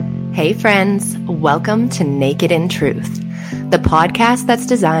Hey friends, welcome to Naked in Truth, the podcast that's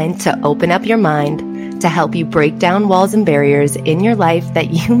designed to open up your mind to help you break down walls and barriers in your life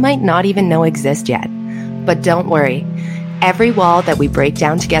that you might not even know exist yet. But don't worry, every wall that we break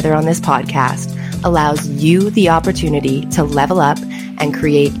down together on this podcast allows you the opportunity to level up and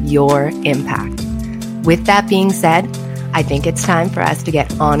create your impact. With that being said, I think it's time for us to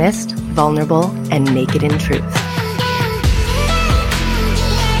get honest, vulnerable, and naked in truth.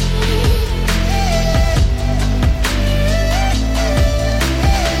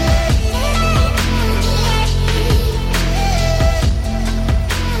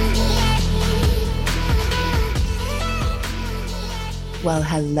 Well,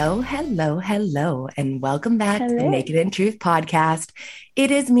 hello, and welcome back to the Naked in Truth podcast. It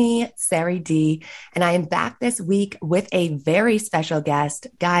is me, Sari D, and I am back this week with a very special guest.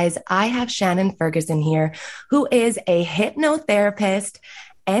 Guys, I have Shannon Ferguson here, who is a hypnotherapist,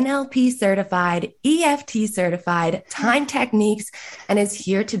 NLP certified, EFT certified, time techniques, and is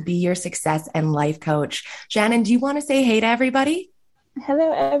here to be your success and life coach. Shannon, do you want to say hey to everybody?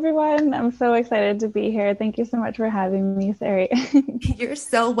 Hello, everyone. I'm so excited to be here. Thank you so much for having me, Sari. You're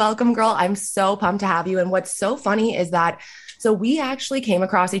so welcome, girl. I'm so pumped to have you. And what's so funny is that, so we actually came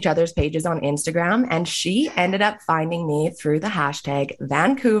across each other's pages on Instagram, and she ended up finding me through the hashtag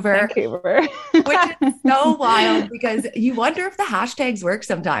Vancouver. Which is so wild because you wonder if the hashtags work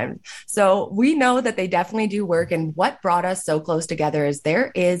sometimes. So we know that they definitely do work. And what brought us so close together is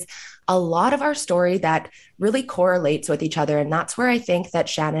there is a lot of our story that really correlates with each other. And that's where I think that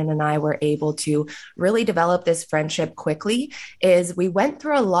Shannon and I were able to really develop this friendship quickly, is we went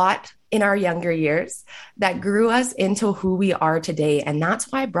through a lot in our younger years that grew us into who we are today. And that's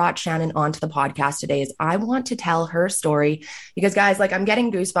why I brought Shannon onto the podcast today, is I want to tell her story because guys, like I'm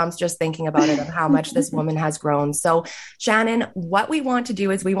getting goosebumps just thinking about it, of how much this woman has grown. So Shannon, what we want to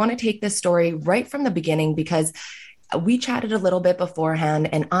do is we want to take this story right from the beginning, because we chatted a little bit beforehand,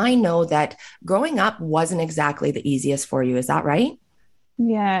 and I know that growing up wasn't exactly the easiest for you. Is that right?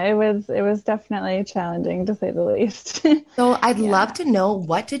 Yeah, it was definitely challenging, to say the least. So I'd love to know,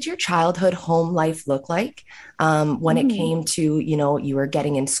 what did your childhood home life look like when it came to, you were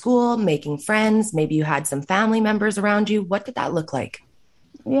getting in school, making friends, maybe you had some family members around you. What did that look like?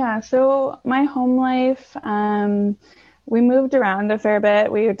 Yeah, so my home life, we moved around a fair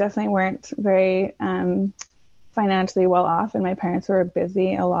bit. We definitely weren't very financially well off, and my parents were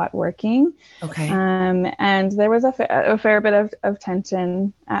busy a lot working. Okay. And there was a fair bit of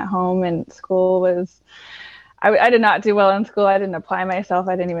tension at home, and school was, I did not do well in school. I didn't apply myself.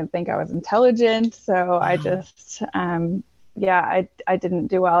 I didn't even think I was intelligent. So I just, I didn't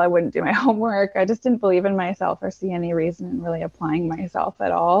do well. I wouldn't do my homework. I just didn't believe in myself or see any reason in really applying myself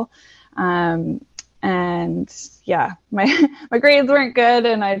at all. And yeah, my grades weren't good.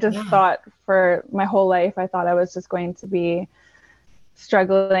 And I just thought for my whole life, I thought I was just going to be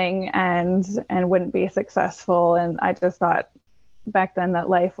struggling and wouldn't be successful. And I just thought back then that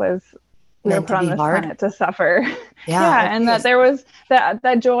life was, we were put on this planet to suffer. And that there was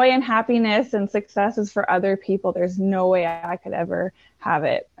that joy and happiness and success is for other people. There's no way I could ever have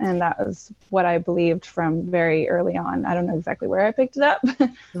it. And that was what I believed from very early on. I don't know exactly where I picked it up.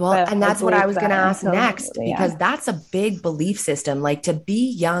 Well, and that's what I was going to ask next, because that's a big belief system. Like, to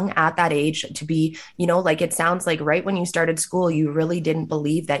be young at that age, to be, like, it sounds like right when you started school, you really didn't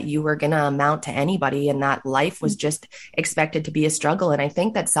believe that you were going to amount to anybody, and that life was just expected to be a struggle. And I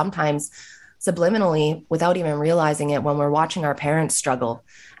think that sometimes subliminally, without even realizing it, when we're watching our parents struggle,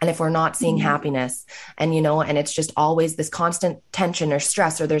 and if we're not seeing happiness, and and it's just always this constant tension or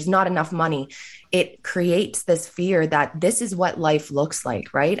stress, or there's not enough money, it creates this fear that this is what life looks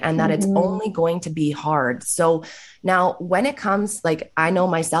like, right? And that it's only going to be hard. So now when it comes, like, I know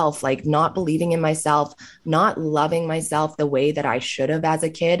myself, like, not believing in myself, not loving myself the way that I should have as a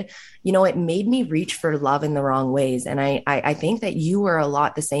kid, it made me reach for love in the wrong ways. And I think that you were a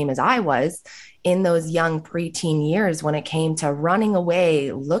lot the same as I was in those young preteen years when it came to running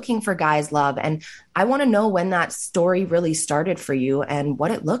away, looking for guys' love. And I want to know when that story really started for you and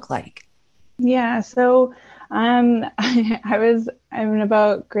what it looked like. Yeah. So I'm in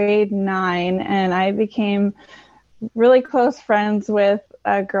about grade 9, and I became really close friends with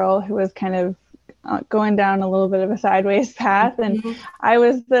a girl who was kind of going down a little bit of a sideways path. And I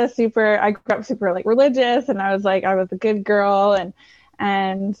was I grew up super like religious, and I was a good girl.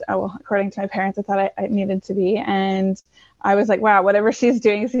 And according to my parents, I thought I needed to be. And I was like, wow, whatever she's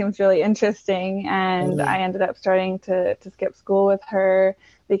doing seems really interesting. And I ended up starting to skip school with her,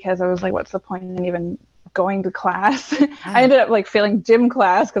 because I was like, what's the point in even going to class. Wow. I ended up like failing gym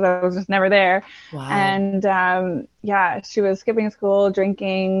class because I was just never there. Wow. And she was skipping school,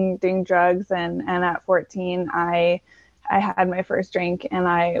 drinking, doing drugs, and at 14 I had my first drink, and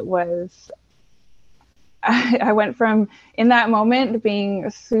I went from, in that moment, being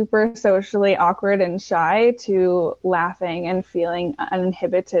super socially awkward and shy to laughing and feeling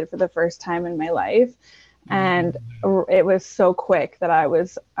uninhibited for the first time in my life. And it was so quick that I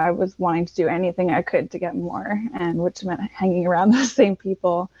was wanting to do anything I could to get more, and which meant hanging around the same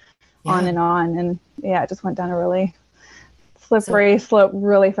people on and on. And it just went down a really slippery slope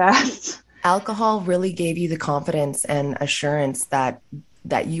really fast. Alcohol really gave you the confidence and assurance that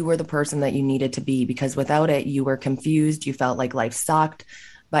you were the person that you needed to be, because without it, you were confused. You felt like life sucked.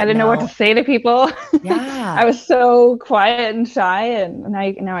 But I didn't know what to say to people. Yeah. I was so quiet and shy, and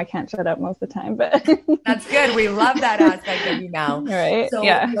now I can't shut up most of the time, but that's good. We love that aspect of you now. Right. So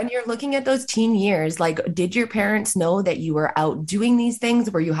when you're looking at those teen years, like, did your parents know that you were out doing these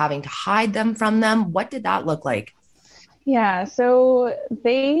things? Were you having to hide them from them? What did that look like? Yeah, so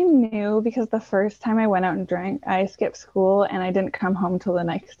they knew, because the first time I went out and drank, I skipped school and I didn't come home till the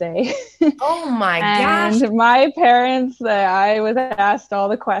next day. Oh my gosh. And my parents, I was asked all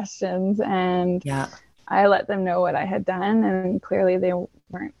the questions, and I let them know what I had done, and clearly they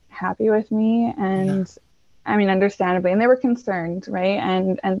weren't happy with me. And I mean, understandably, and they were concerned, right?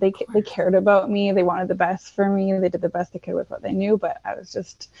 And they cared about me. They wanted the best for me. They did the best they could with what they knew, but I was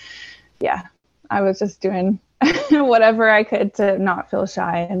just doing whatever I could to not feel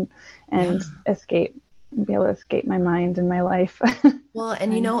shy and escape, be able to escape my mind and my life. Well,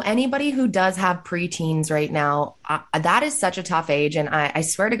 and anybody who does have preteens right now, that is such a tough age. And I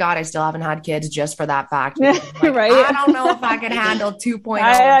swear to God, I still haven't had kids just for that fact. Like, right? I don't know if I can handle 2.0.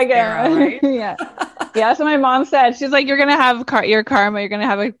 Right? Yeah. So my mom said, she's like, you're going to have your karma. You're going to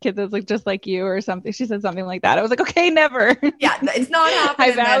have a kid that's like just like you or something. She said something like that. I was like, okay, never. Yeah, it's not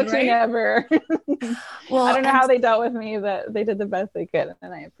happening. I vow to right? never. Well, I don't know how they dealt with me, but they did the best they could,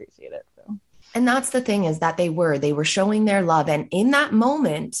 and I appreciate it. So. And that's the thing, is that they were showing their love. And in that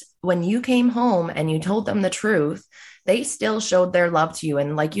moment, when you came home and you told them the truth, they still showed their love to you.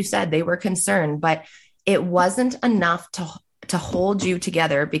 And like you said, they were concerned, but it wasn't enough to hold you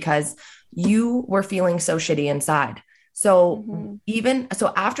together, because you were feeling so shitty inside. So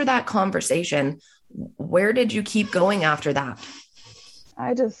so after that conversation, where did you keep going after that?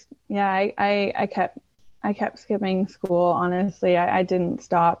 I just, I kept skipping school. Honestly, I didn't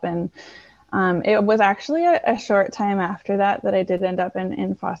stop. And it was actually a short time after that I did end up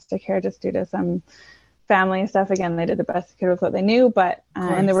in foster care, just due to some family stuff. Again, they did the best they could with what they knew, but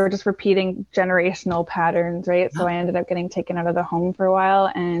and they were just repeating generational patterns, right? So I ended up getting taken out of the home for a while,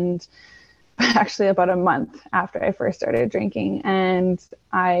 and actually about a month after I first started drinking. And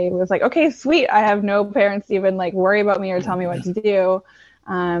I was like, okay, sweet. I have no parents to even like worry about me or tell me what to do.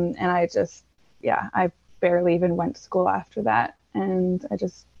 And I just, I barely even went to school after that. And I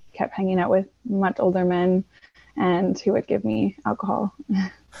just kept hanging out with much older men, and who would give me alcohol.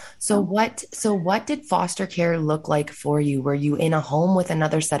 So what did foster care look like for you? Were you in a home with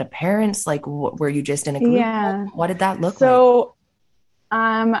another set of parents? Like, were you just in a group? Yeah. What did that look like? So,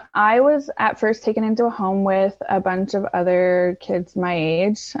 I was at first taken into a home with a bunch of other kids my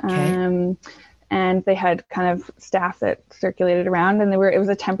age. Okay. And they had kind of staff that circulated around, and it was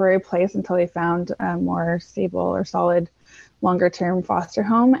a temporary place until they found a more stable or solid longer term foster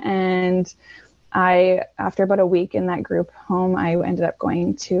home. And after about a week in that group home, I ended up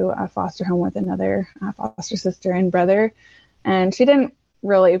going to a foster home with another foster sister and brother. And she didn't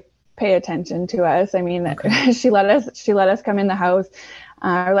really pay attention to us. I mean, she let us come in the house,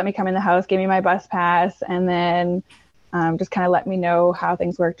 or let me come in the house, gave me my bus pass, and then just kind of let me know how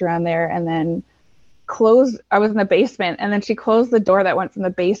things worked around there. And then I was in the basement, and then she closed the door that went from the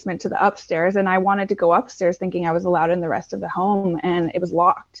basement to the upstairs, and I wanted to go upstairs thinking I was allowed in the rest of the home, and it was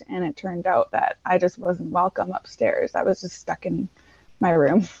locked. And it turned out that I just wasn't welcome upstairs. I was just stuck in my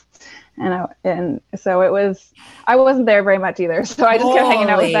room. And so I wasn't there very much either. So I just kept hanging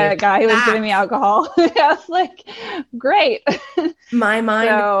out with that guy who was giving me alcohol. I was like, great. My mind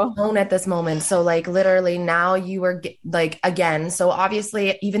is blown at this moment. So like literally now you were like, again, so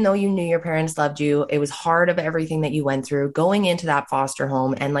obviously, even though you knew your parents loved you, it was hard of everything that you went through going into that foster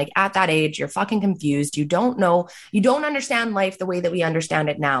home. And like at that age, you're fucking confused. You don't understand life the way that we understand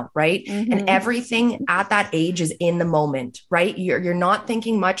it now. Right. Mm-hmm. And everything at that age is in the moment, right? You're not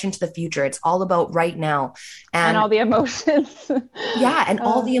thinking much into the future. future. It's all about right now. And all the emotions. Yeah. And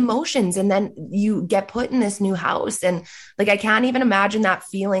all the emotions. And then you get put in this new house. And like, I can't even imagine that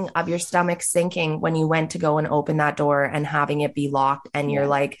feeling of your stomach sinking when you went to go and open that door and having it be locked. And you're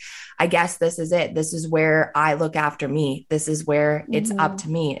like, I guess this is it. This is where I look after me. This is where it's up to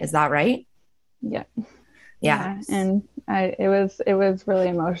me. Is that right? Yeah. Yeah. And it was really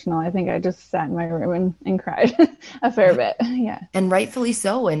emotional. I think I just sat in my room and cried a fair bit. Yeah. And rightfully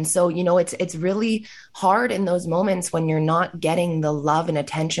so. And so, it's really hard in those moments when you're not getting the love and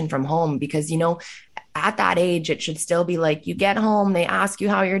attention from home, because, at that age, it should still be like, you get home, they ask you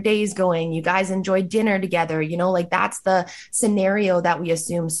how your day's going, you guys enjoy dinner together, like that's the scenario that we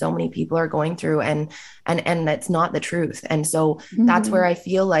assume so many people are going through, and that's not the truth. And so that's where I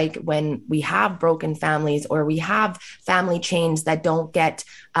feel like when we have broken families, or we have family chains that don't get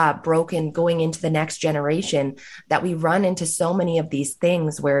broken going into the next generation, that we run into so many of these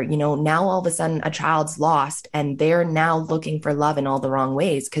things where, now all of a sudden a child's lost and they're now looking for love in all the wrong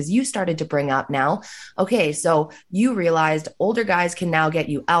ways. Because you started to bring up now, okay, so you realized older guys can now get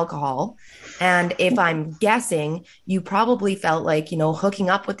you alcohol. And if I'm guessing, you probably felt like, hooking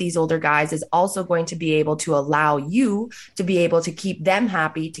up with these older guys is also going to be able to allow you to be able to keep them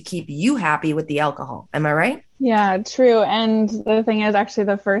happy, to keep you happy with the alcohol. Am I right? Yeah, true. And the thing is, actually,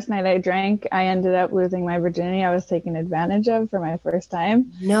 the first night I drank, I ended up losing my virginity. I was taken advantage of for my first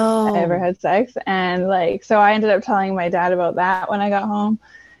time I ever had sex. And so I ended up telling my dad about that when I got home.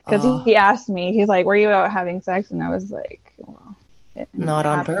 Because he asked me, he's like, were you out having sex? And I was like, well, not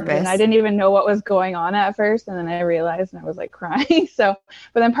on purpose. And I didn't even know what was going on at first. And then I realized, and I was like crying. So,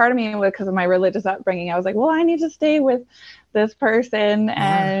 but then part of me, because of my religious upbringing, I was like, well, I need to stay with this person.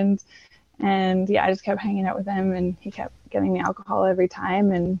 Yeah. And yeah, I just kept hanging out with him, and he kept getting me alcohol every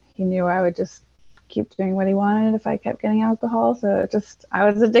time. And he knew I would just keep doing what he wanted if I kept getting alcohol. So I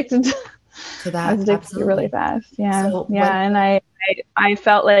was addicted to that. I was addicted to it really fast. Yeah. So and I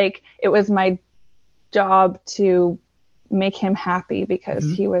felt like it was my job to make him happy, because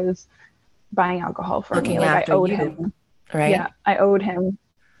he was buying alcohol for me. Like I owed him. Right. Yeah. I owed him.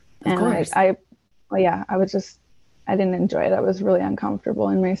 Of course. I didn't enjoy it. I was really uncomfortable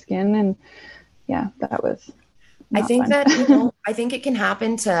in my skin. And yeah, that was I think fun. That, I think it can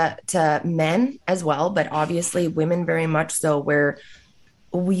happen to men as well, but obviously women very much so, where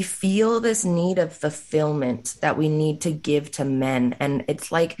we feel this need of fulfillment that we need to give to men. And it's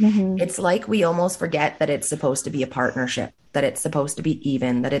like, it's like we almost forget that it's supposed to be a partnership, that it's supposed to be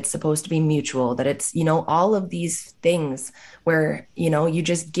even, that it's supposed to be mutual, that it's, all of these things where, you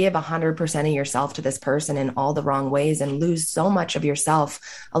just give 100% of yourself to this person in all the wrong ways and lose so much of yourself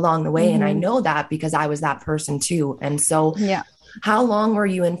along the way. And I know that because I was that person too. And so how long were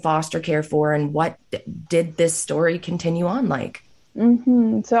you in foster care for, and what did this story continue on like?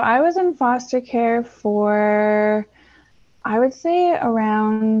 So I was in foster care for, I would say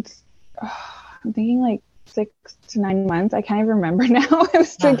around, I'm thinking like 6 to 9 months. I can't even remember now. I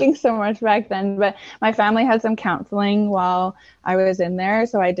was drinking so much back then, but my family had some counseling while I was in there.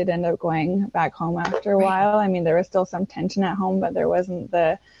 So I did end up going back home after a while. I mean, there was still some tension at home, but there wasn't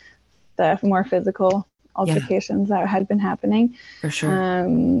the more physical altercations that had been happening. For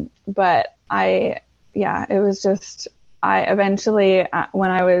sure. But it was just, I eventually,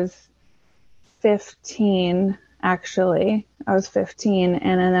 when I was 15, actually, I was 15,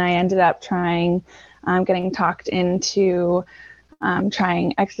 and then I ended up getting talked into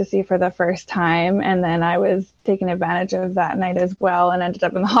trying ecstasy for the first time. And then I was taken advantage of that night as well, and ended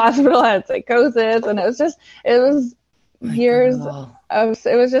up in the hospital. I had psychosis, and it's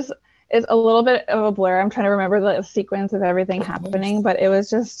a little bit of a blur. I'm trying to remember the sequence of everything happening, but it was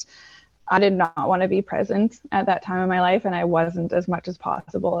just, I did not want to be present at that time in my life, and I wasn't as much as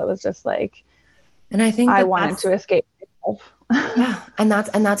possible. It was just like, and I think I wanted to escape myself. Yeah. And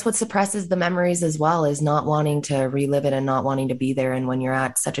that's what suppresses the memories as well, is not wanting to relive it and not wanting to be there. And when you're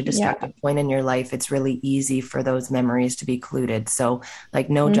at such a destructive point in your life, it's really easy for those memories to be clouded. So like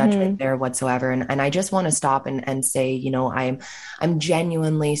no judgment there whatsoever. And I just want to stop and say, I'm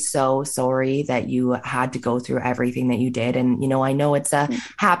genuinely so sorry that you had to go through everything that you did. And, I know it's a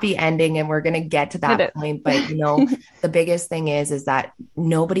happy ending, and we're going to get to that point, but the biggest thing is that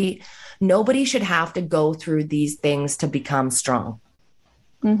nobody should have to go through these things to become strong.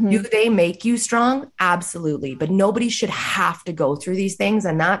 Do they make you strong? Absolutely. But nobody should have to go through these things.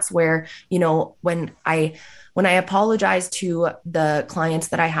 And that's where, you know, when I apologize to the clients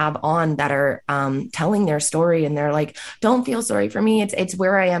that I have on that are telling their story and they're like, don't feel sorry for me. It's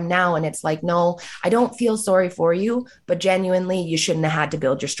where I am now. And it's like, no, I don't feel sorry for you, but genuinely you shouldn't have had to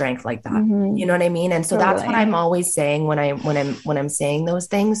build your strength like that. You know what I mean? And so that's what I'm always saying when I'm saying those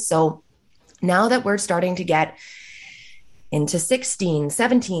things. So now that we're starting to get into 16,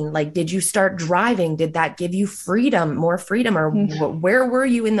 17, like, did you start driving? Did that give you freedom, more freedom? Or where were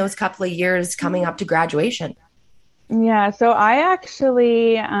you in those couple of years coming up to graduation? Yeah. So I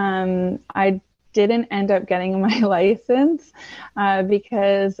actually, I didn't end up getting my license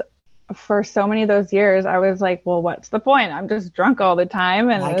because for so many of those years, I was like, well, what's the point? I'm just drunk all the time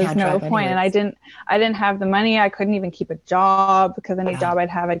and there's no point. And I didn't have the money. I couldn't even keep a job because any job I'd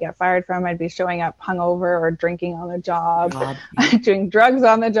have, I'd get fired from. I'd be showing up hungover or drinking on the job. Doing drugs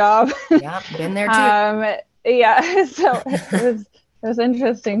on the job. Yeah, been there too. Yeah. So it was an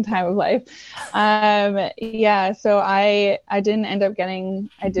interesting time of life. Yeah. So I didn't end up getting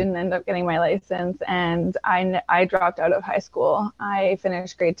my license, and I dropped out of high school. I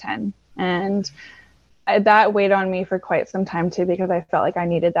finished grade 10, and that weighed on me for quite some time too, because I felt like I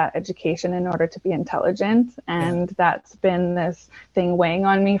needed that education in order to be intelligent. And that's been this thing weighing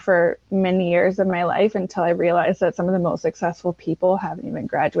on me for many years of my life until I realized that some of the most successful people haven't even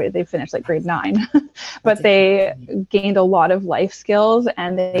graduated. They finished like grade 9, but they gained a lot of life skills,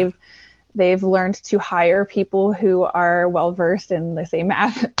 and they've learned to hire people who are well versed in, let's say,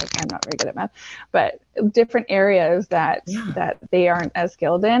 math. I'm not very good at math, but different areas that they aren't as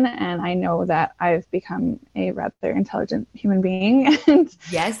skilled in. And I know that I've become a rather intelligent human being. And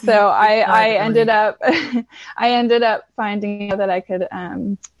yes. So I ended up finding out that I could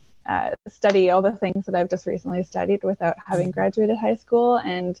study all the things that I've just recently studied without having graduated high school,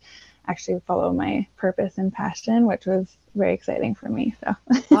 and actually follow my purpose and passion, which was very exciting for me. So,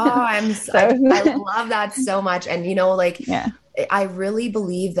 I love that so much. And, you know, like, I really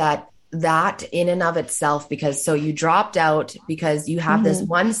believe that in and of itself, because so you dropped out because you have this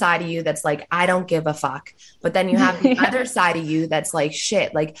one side of you that's like, I don't give a fuck. But then you have the other side of you that's like,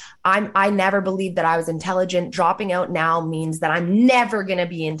 shit, like I never believed that I was intelligent. Dropping out now means that I'm never going to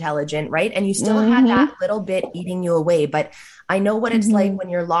be intelligent. Right. And you still had that little bit eating you away. But I know what it's like when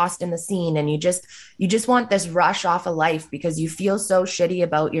you're lost in the scene and you just want this rush off of life because you feel so shitty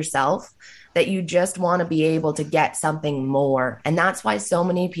about yourself that you just want to be able to get something more. And that's why so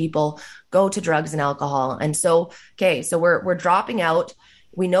many people go to drugs and alcohol. And so, okay, so we're dropping out.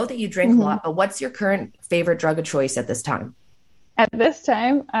 We know that you drink a lot, but what's your current favorite drug of choice at this time? At this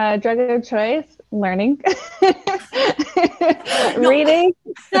time, drug of choice, learning, reading.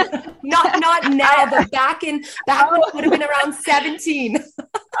 Not now, but back when it would have been around 17.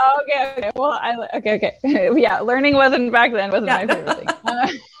 Okay. Well, okay. Yeah, learning wasn't back then. Wasn't my favorite thing.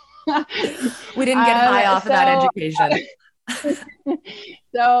 We didn't get high off of that education.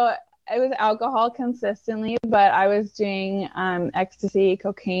 So it was alcohol consistently, but I was doing ecstasy,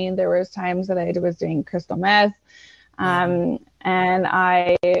 cocaine. There was times that I was doing crystal meth. And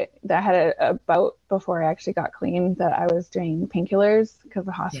I had a bout before I actually got clean that I was doing painkillers because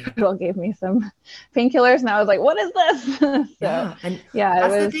the hospital gave me some painkillers, and I was like, what is this? It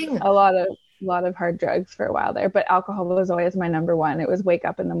was a lot of hard drugs for a while there, but alcohol was always my number one. It was wake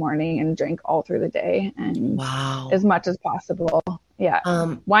up in the morning and drink all through the day and as much as possible. Yeah.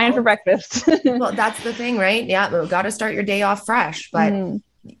 Wine for breakfast. Well, that's the thing, right? Yeah. We've got to start your day off fresh, but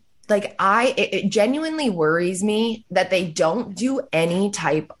like it genuinely worries me that they don't do any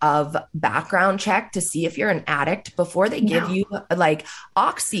type of background check to see if you're an addict before they give you like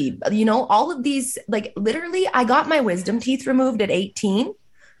Oxy, you know, all of these, like literally I got my wisdom teeth removed at 18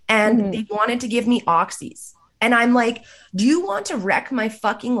 and they wanted to give me Oxys. And I'm like, do you want to wreck my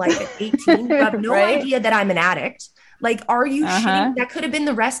fucking life at 18? You have no idea that I'm an addict. Like, are you shitting? That could have been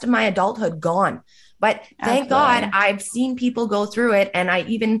the rest of my adulthood gone. But thank God I've seen people go through it. And I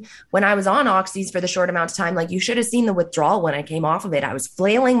even, when I was on Oxys for the short amount of time, like you should have seen the withdrawal when I came off of it. I was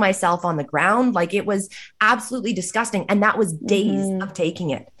flailing myself on the ground. Like it was absolutely disgusting. And that was days of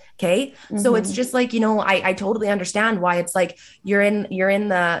taking it. Okay. So it's just like, you know, I totally understand why it's like you're in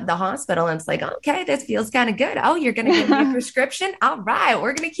the hospital and it's like, okay, this feels kind of good. Oh, you're going to give me a prescription. All right.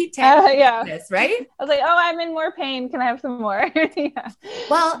 We're going to keep taking this, right? I was like, oh, I'm in more pain. Can I have some more?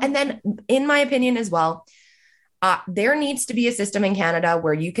 Well, and then in my opinion as well, there needs to be a system in Canada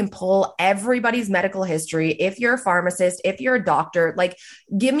where you can pull everybody's medical history. If you're a pharmacist, if you're a doctor, like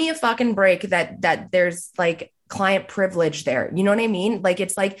give me a fucking break that there's like client privilege there. You know what I mean? Like,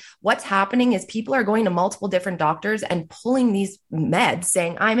 it's like what's happening is people are going to multiple different doctors and pulling these meds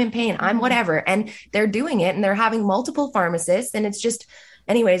saying, I'm in pain, I'm whatever. And they're doing it and they're having multiple pharmacists. And it's just,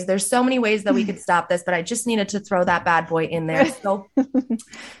 anyways, there's so many ways that we could stop this, but I just needed to throw that bad boy in there.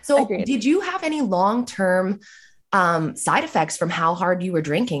 So did you have any long-term side effects from how hard you were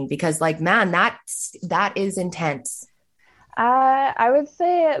drinking? Because like, man, that is intense. I would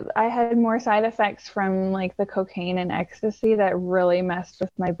say I had more side effects from like the cocaine and ecstasy that really messed with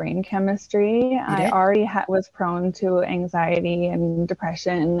my brain chemistry. I already was prone to anxiety and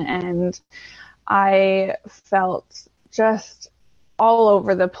depression, and I felt just all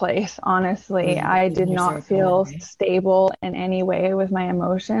over the place. Honestly, I did not feel stable in any way with my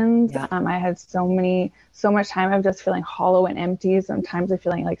emotions. I had so much time of just feeling hollow and empty. Sometimes of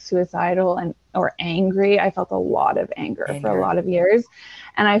feeling like suicidal or angry. I felt a lot of anger for a lot of years.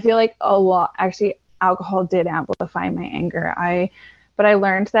 And I feel like actually alcohol did amplify my anger. But I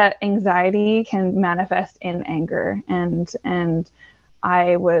learned that anxiety can manifest in anger, and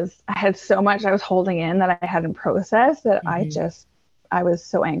I had so much I was holding in that I hadn't processed that I was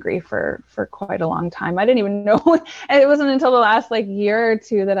so angry for quite a long time. I didn't even know, and it wasn't until the last like year or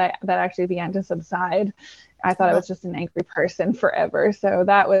two that actually began to subside. I thought I was just an angry person forever. So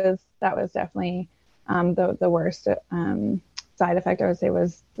that was definitely the worst side effect, I would say,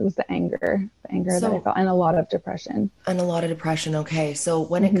 was the anger that I felt, and a lot of depression. Okay. So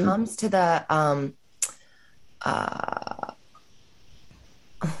when it comes to the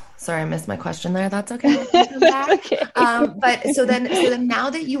sorry, I missed my question there. That's okay. Okay. But so then now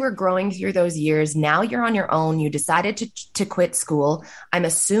that you were growing through those years, now you're on your own, you decided to quit school. I'm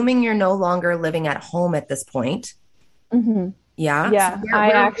assuming you're no longer living at home at this point. Mm-hmm. Yeah.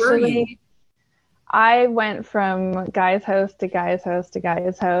 Yeah. So I went from guy's house to guy's house to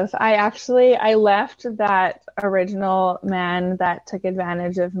guy's house. I left that original man that took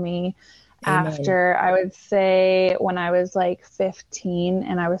advantage of me. Amen. After, I would say, when I was like 15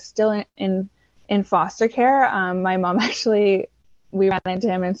 and I was still in foster care. My mom actually, we ran into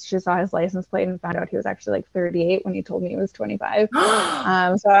him and she saw his license plate and found out he was actually like 38 when he told me he was 25.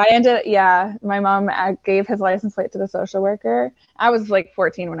 So my mom gave his license plate to the social worker. I was like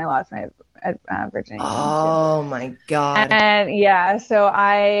 14 when I lost my virginity. Oh my God. And so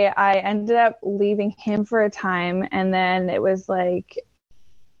I ended up leaving him for a time, and then it was like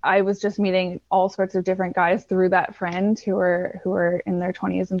I was just meeting all sorts of different guys through that friend who were in their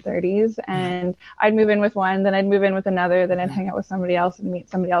 20s and 30s. And I'd move in with one, then I'd move in with another, then I'd hang out with somebody else and meet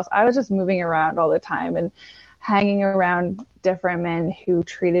somebody else. I was just moving around all the time and hanging around different men who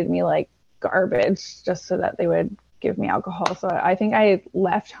treated me like garbage just so that they would give me alcohol. So I think I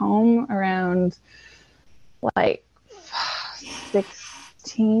left home around like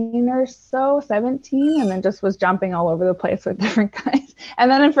 16 or so, 17, and then just was jumping all over the place with different guys.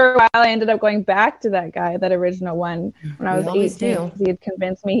 And then for a while I ended up going back to that guy, that original one, when I was 18. He had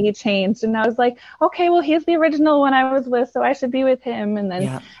convinced me, he changed, and I was like, okay, well, he's the original one I was with, so I should be with him. And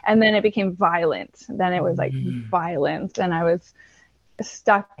then it became violent. Then it was like violence, and I was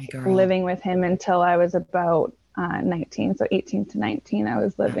stuck living with him until I was about 19. So 18 to 19 I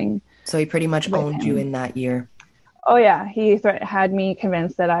was living. So he pretty much owned you in that year. Oh yeah, he had me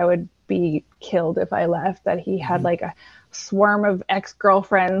convinced that I would be killed if I left, that he had like a swarm of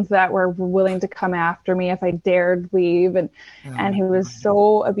ex-girlfriends that were willing to come after me if I dared leave, and he was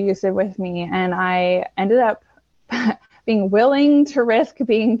so abusive with me, and I ended up being willing to risk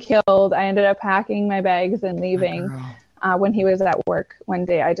being killed. I ended up packing my bags and leaving. When he was at work one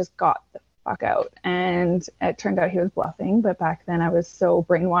day, I just got the fuck out, and it turned out he was bluffing, but back then I was so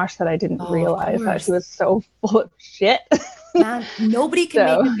brainwashed that I didn't realize that he was so full of shit. Man, nobody can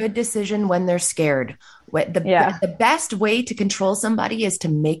make a good decision when they're scared. The best way to control somebody is to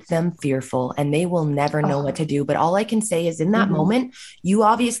make them fearful, and they will never know what to do. But all I can say is, in that moment, you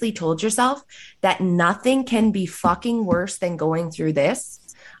obviously told yourself that nothing can be fucking worse than going through this.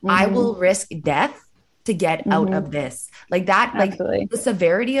 I will risk death to get out of this. Like that, Absolutely. Like the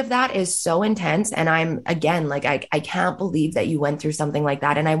severity of that is so intense. And I'm, again, like, I can't believe that you went through something like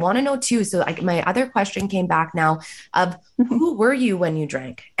that. And I want to know too. So my other question came back now of who were you when you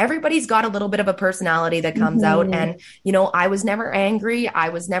drank? Everybody's got a little bit of a personality that comes out. And, I was never angry. I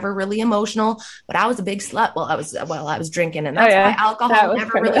was never really emotional, but I was a big slut while I was drinking. And that's why alcohol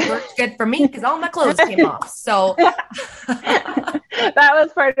never really worked good for me, because all my clothes came off. So that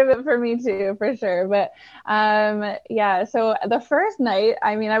was part of it for me too, for sure. But so the first night,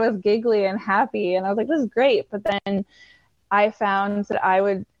 I mean, I was giggly and happy and I was like, this is great. But then I found that I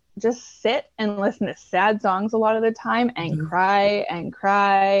would just sit and listen to sad songs a lot of the time and cry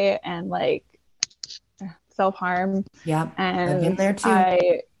and like self-harm. Yeah. I've been And there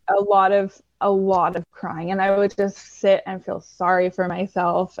too. a lot of crying, and I would just sit and feel sorry for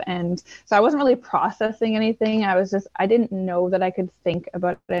myself. And so I wasn't really processing anything. I didn't know that I could think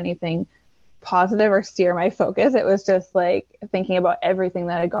about anything positive or steer my focus. It was just like thinking about everything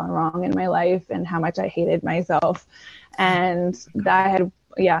that had gone wrong in my life and how much I hated myself. And that had,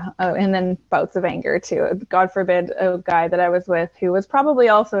 and then bouts of anger too. God forbid a guy that I was with who was probably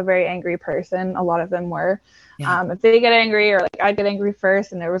also a very angry person. A lot of them were. Yeah. If they get angry, or like I'd get angry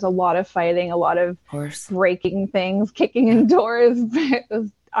first, and there was a lot of fighting, a lot of breaking things, kicking in doors. It was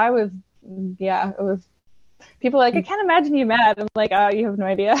people are like, I can't imagine you mad. I'm like, oh, you have no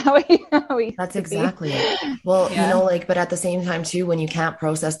idea how we That's exactly it. Well, like, but at the same time too, when you can't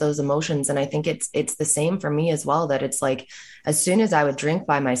process those emotions, and I think it's the same for me as well, that it's like, as soon as I would drink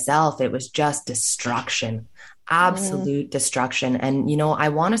by myself, it was just destruction, absolute destruction. And, I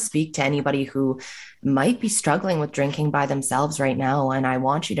want to speak to anybody who might be struggling with drinking by themselves right now. And I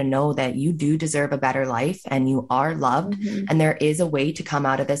want you to know that you do deserve a better life, and you are loved. And there is a way to come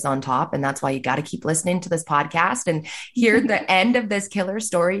out of this on top. And that's why you got to keep listening to this podcast and hear the end of this killer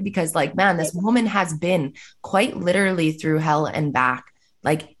story, because like, man, this woman has been quite literally through hell and back.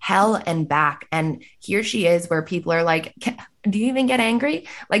 Like hell and back. And here she is, where people are like, do you even get angry?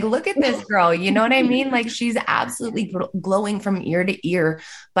 Like, look at this girl. You know what I mean? Like, she's absolutely glowing from ear to ear.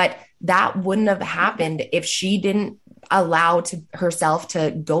 But that wouldn't have happened if she didn't allow herself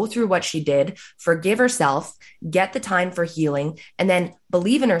to go through what she did, forgive herself, get the time for healing, and then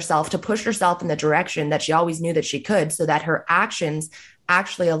believe in herself to push herself in the direction that she always knew that she could, so that her actions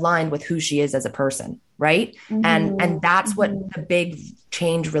actually aligned with who she is as a person. Right. And that's what the big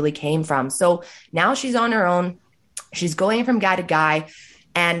change really came from. So now she's on her own. She's going from guy to guy.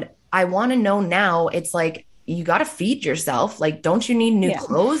 And I want to know now, it's like, you got to feed yourself. Like, don't you need new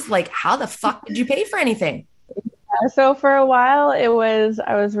clothes? Like, how the fuck did you pay for anything? So for a while, I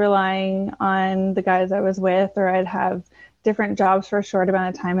was relying on the guys I was with, or I'd have different jobs for a short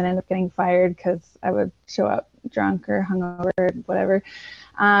amount of time and end up getting fired because I would show up drunk or hungover, whatever.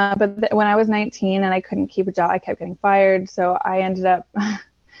 But when I was 19 and I couldn't keep a job, I kept getting fired. So I ended up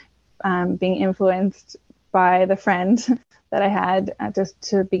being influenced by the friend that I had just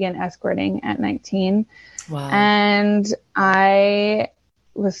to begin escorting at 19. Wow. And I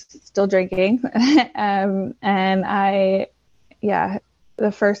was still drinking. And the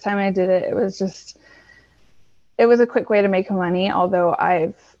first time I did it, it was a quick way to make money. Although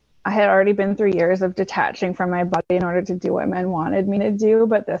I had already been through years of detaching from my body in order to do what men wanted me to do.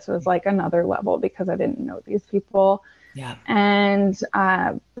 But this was like another level because I didn't know these people. Yeah. And,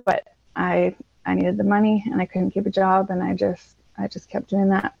 but I needed the money and I couldn't keep a job. And I just kept doing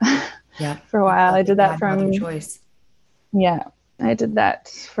that for a while. I did that from choice. Yeah. I did that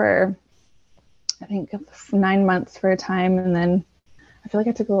for, I think 9 months for a time. And then I feel like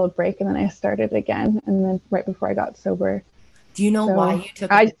I took a little break and then I started again. And then right before I got sober. Do you know why you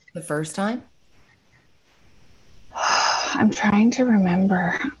took it the first time? I'm trying to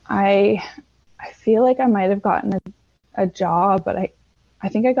remember. I feel like I might have gotten a job, but I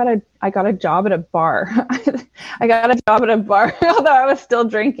think I got a job at a bar. I got a job at a bar, although I was still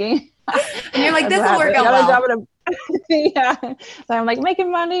drinking. And you're like, this will work out well. Yeah. So I'm like,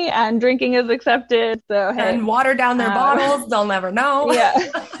 making money and drinking is accepted. So hey. And water down their bottles, they'll never know.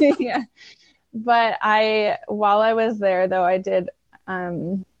 Yeah. Yeah. But while I was there though, I did,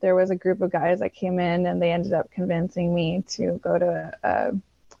 there was a group of guys that came in and they ended up convincing me to go to a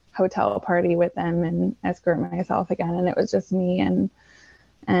hotel party with them and escort myself again. And it was just me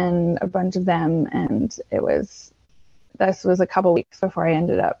and a bunch of them. And this was a couple weeks before I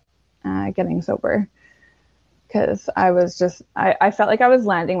ended up getting sober. Because I felt like I was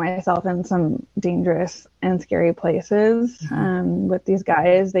landing myself in some dangerous and scary places with these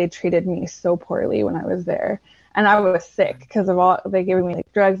guys. They treated me so poorly when I was there. And I was sick because they gave me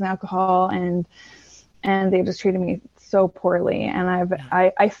like drugs and alcohol and they just treated me so poorly. And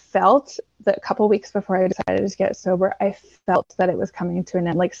I felt that a couple weeks before I decided to get sober, I felt that it was coming to an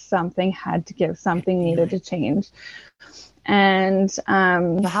end. Like something had to give, something needed to change. And so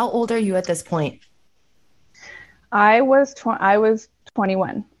how old are you at this point? I was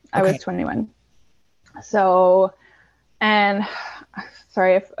 21. Okay. I was 21. So, and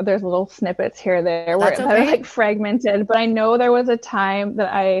sorry if there's little snippets here or there that are like fragmented, but I know there was a time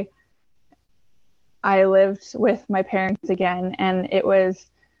that I lived with my parents again, and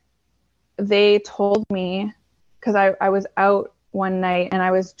they told me, because I was out one night and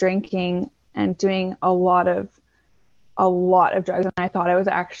I was drinking and doing a lot of drugs, and I thought I was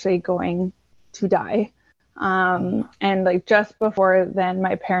actually going to die. And like just before then,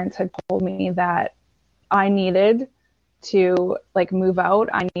 my parents had told me that I needed to like move out.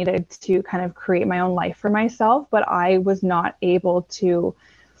 I needed to kind of create my own life for myself, but I was not able to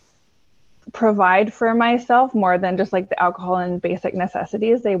provide for myself more than just like the alcohol and basic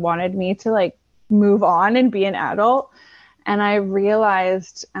necessities. They wanted me to like move on and be an adult. And I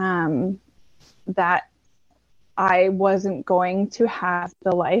realized that I wasn't going to have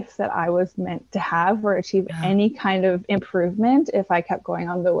the life that I was meant to have or achieve any kind of improvement if I kept going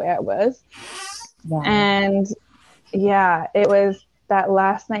on the way I was. Wow. And yeah, it was that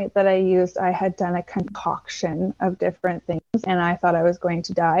last night that I had done a concoction of different things and I thought I was going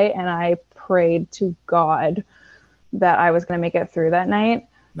to die. And I prayed to God that I was going to make it through that night.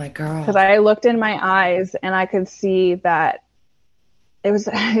 My girl. Because I looked in my eyes and I could see that it was,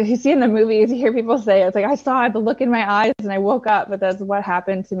 you see in the movies, you hear people say, it's like, I saw the look in my eyes and I woke up, but that's what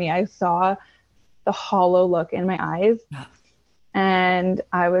happened to me. I saw the hollow look in my eyes and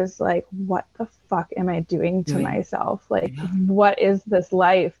I was like, what the fuck am I doing to myself? Like, what is this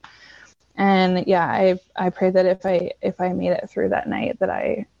life? And yeah, I prayed that if I made it through that night, that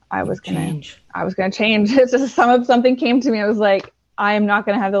I was going to change. It's just something came to me. I was like, I am not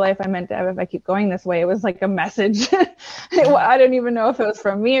going to have the life I'm meant to have if I keep going this way. It was like a message. I don't even know if it was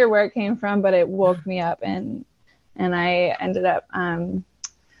from me or where it came from, but it woke me up and I ended up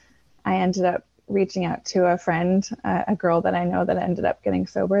reaching out to a friend, a girl that I know that ended up getting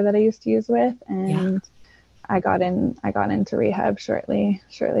sober that I used to use with. And I got into rehab shortly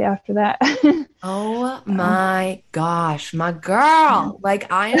after that. Oh my gosh, my girl.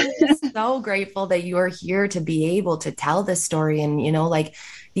 Like, I am just so grateful that you are here to be able to tell this story. And, you know, like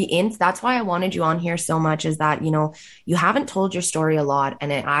that's why I wanted you on here so much, is that, you know, you haven't told your story a lot.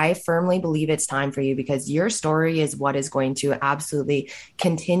 And I firmly believe it's time for you, because your story is what is going to absolutely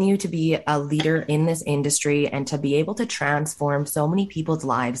continue to be a leader in this industry and to be able to transform so many people's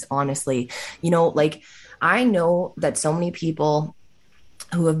lives, honestly. You know, like, I know that so many people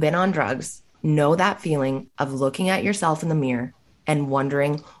who have been on drugs know that feeling of looking at yourself in the mirror and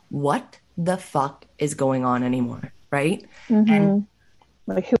wondering what the fuck is going on anymore, right? Mm-hmm. And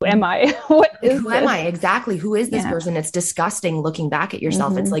like, who am I? Who am I? Exactly. Who is this person? It's disgusting looking back at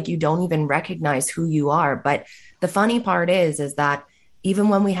yourself. It's like you don't even recognize who you are. But the funny part is that even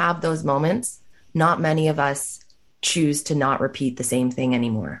when we have those moments, not many of us choose to not repeat the same thing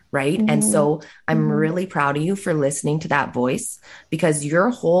anymore. Right. And so I'm really proud of you for listening to that voice, because your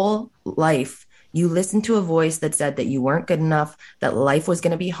whole life, you listened to a voice that said that you weren't good enough, that life was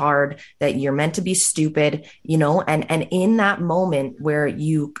going to be hard, that you're meant to be stupid, you know, and in that moment where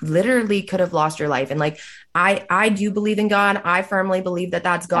you literally could have lost your life. And like, I do believe in God. I firmly believe that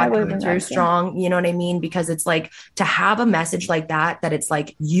that's God coming through strong. You know what I mean? Because it's like, to have a message like that it's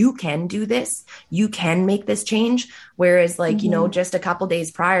like, you can do this, you can make this change. Whereas like, you know, just a couple days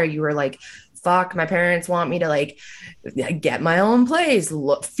prior, you were like, fuck, my parents want me to like get my own place,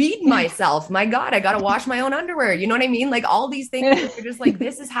 feed myself. My God, I got to wash my own underwear. You know what I mean? Like all these things, you're just like,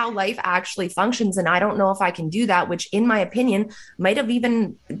 this is how life actually functions. And I don't know if I can do that, which in my opinion might have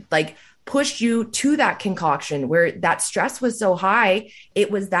even like pushed you to that concoction where that stress was so high. It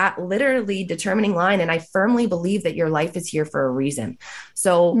was that literally determining line. And I firmly believe that your life is here for a reason.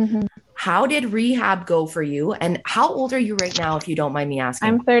 So how did rehab go for you? And how old are you right now, if you don't mind me asking?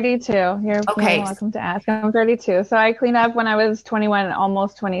 I'm 32. You're welcome to ask. I'm 32. So I cleaned up when I was 21,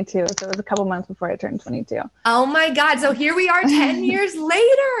 almost 22. So it was a couple months before I turned 22. Oh my God. So here we are 10 years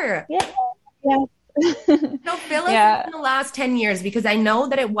later. Yeah. So fill us in the last 10 years, because I know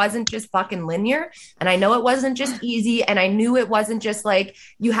that it wasn't just fucking linear, and I know it wasn't just easy, and I knew it wasn't just like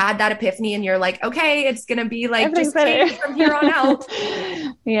you had that epiphany and you're like, okay, it's gonna be like just change from here on out.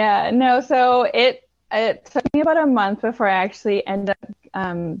 So it took me about a month before I actually ended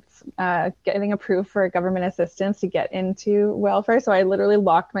up getting approved for government assistance to get into welfare. So I literally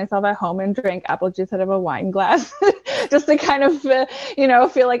locked myself at home and drank apple juice out of a wine glass just to kind of,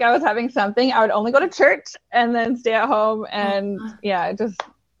 feel like I was having something. I would only go to church and then stay at home. And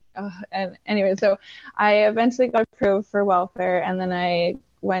and anyway, so I eventually got approved for welfare, and then I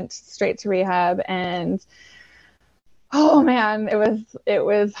went straight to rehab. And oh man, it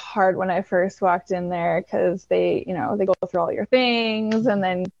was hard when I first walked in there, because they go through all your things and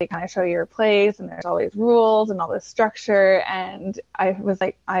then they kind of show you your place, and there's all these rules and all this structure. And I was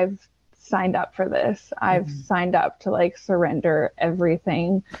like, I've signed up for this. I've signed up to like surrender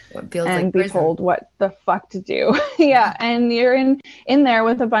everything and be told what the fuck to do. And you're in there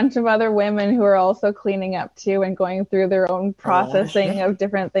with a bunch of other women who are also cleaning up too and going through their own processing of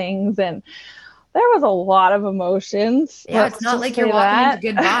different things. And there was a lot of emotions. Yeah, it's not like you're walking into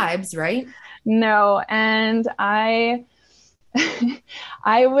good vibes, right? No. And I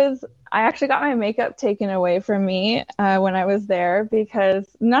I actually got my makeup taken away from me when I was there, because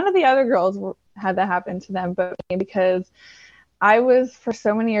none of the other girls had that happen to them, but me, because I was, for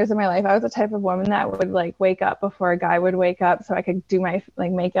so many years of my life, I was the type of woman that would like wake up before a guy would wake up so I could do my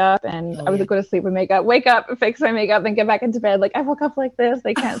like makeup, and I would go to sleep with makeup, wake up, fix my makeup, then get back into bed. Like, I woke up like this.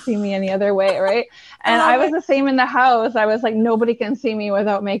 They can't see me any other way, right? And I was the same in the house. I was like, nobody can see me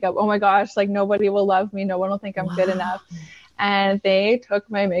without makeup. Oh my gosh, like nobody will love me. No one will think I'm good enough. And they took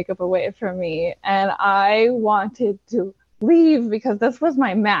my makeup away from me, and I wanted to leave because this was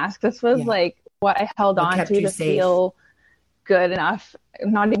my mask. This was like what I held on to feel good enough,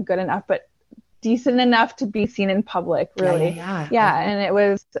 not even good enough, but decent enough to be seen in public, really. Yeah. And it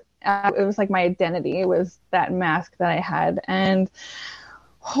was like my identity. It was that mask that I had. And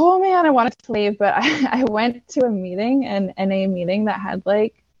oh man, I wanted to leave, but I went to a meeting, an NA meeting that had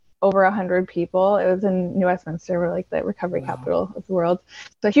like over 100 people. It was in New Westminster, where like the recovery capital of the world.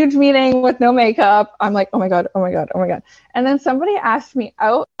 It's a huge meeting with no makeup. I'm like, oh my God. And then somebody asked me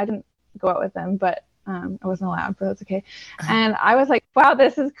out. I didn't go out with them, but I wasn't allowed, but that's okay. And I was like, wow,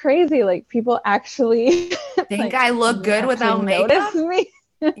 this is crazy. Like, people actually think like, I look good without makeup. Me.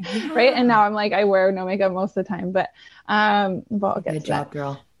 Right. And now I'm like, I wear no makeup most of the time, but I'll get good job,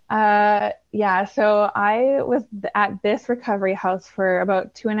 girl. So I was at this recovery house for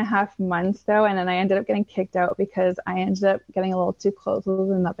about 2.5 months though. And then I ended up getting kicked out because I ended up getting a little too close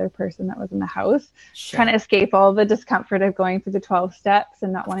with another person that was in the house, trying to escape all the discomfort of going through the 12 steps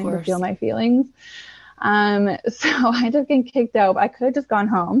and not wanting to feel my feelings. So I ended up getting kicked out. I could have just gone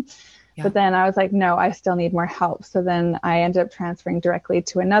home, but then I was like, no, I still need more help. So then I ended up transferring directly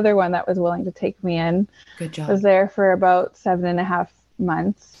to another one that was willing to take me in. Good job. I was there for about 7.5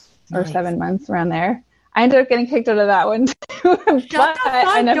 months or 7 months, around there. I ended up getting kicked out of that one too, but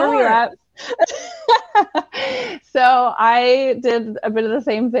I never relapsed. So I did a bit of the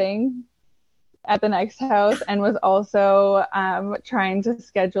same thing at the next house, and was also trying to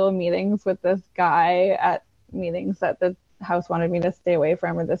schedule meetings with this guy at meetings that the house wanted me to stay away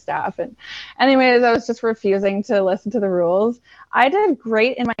from, or the staff. And anyways, I was just refusing to listen to the rules. I did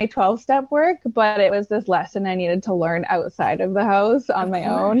great in my 12-step work, but it was this lesson I needed to learn outside of the house on my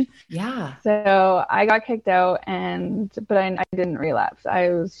own. Yeah. So I got kicked out, but I didn't relapse. I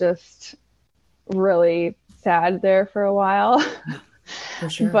was just really sad there for a while. For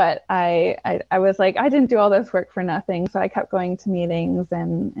sure. But I was like, I didn't do all this work for nothing. So I kept going to meetings,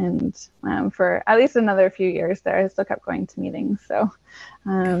 and for at least another few years there, I still kept going to meetings. So,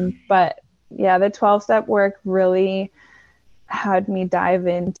 but yeah, the 12-step work really had me dive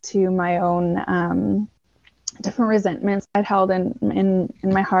into my own different resentments I'd held in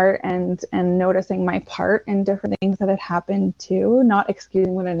my heart, and noticing my part in different things that had happened too, not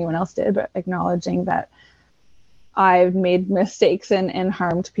excusing what anyone else did, but acknowledging that I've made mistakes and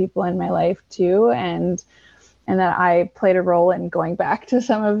harmed people in my life too, and that I played a role in going back to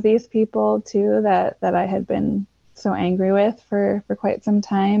some of these people too that I had been so angry with for quite some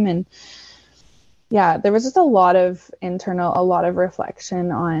time. And yeah, there was just a lot of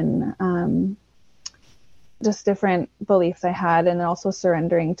reflection on just different beliefs I had, and also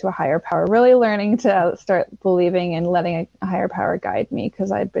surrendering to a higher power, really learning to start believing and letting a higher power guide me,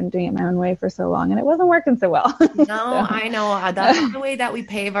 because I'd been doing it my own way for so long and it wasn't working so well. No, so. I know that's the way that we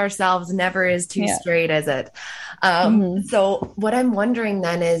pave ourselves never is too straight, is it? So what I'm wondering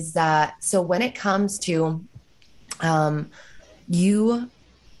then is that, so when it comes to you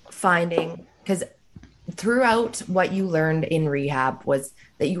finding, because throughout what you learned in rehab was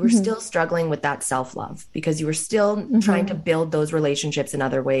that you were still struggling with that self-love, because you were still trying to build those relationships in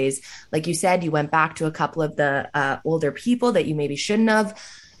other ways. Like you said, you went back to a couple of the older people that you maybe shouldn't have.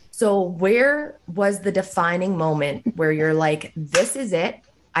 So where was the defining moment where you're like, this is it,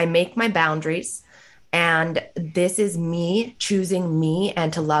 I make my boundaries, and this is me choosing me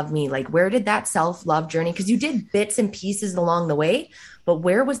and to love me? Like, where did that self-love journey, because you did bits and pieces along the way, but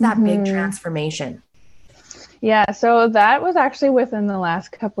where was that big transformation? Yeah, so that was actually within the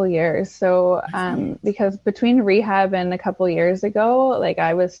last couple of years. So because between rehab and a couple of years ago, like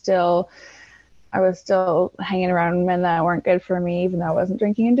I was still hanging around men that weren't good for me, even though I wasn't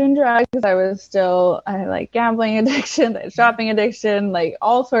drinking and doing drugs. I had like gambling addiction, shopping addiction, like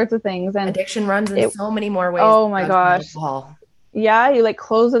all sorts of things. And addiction runs in so many more ways. Oh my gosh. Yeah, you like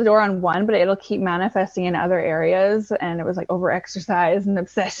close the door on one, but it'll keep manifesting in other areas. And it was like over exercise and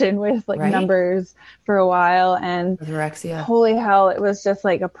obsession with like numbers for a while, and anorexia. Holy hell, it was just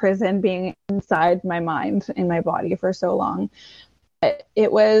like a prison being inside my mind, in my body for so long. But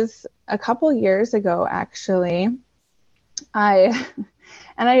it was a couple years ago, actually. I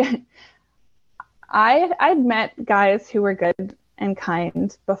I'd met guys who were good and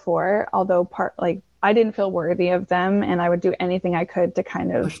kind before, although I didn't feel worthy of them, and I would do anything I could to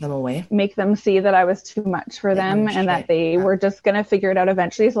kind of push them away, make them see that I was too much for them, and that they were just going to figure it out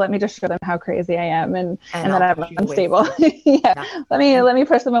eventually. So let me just show them how crazy I am and that I'm unstable. Let me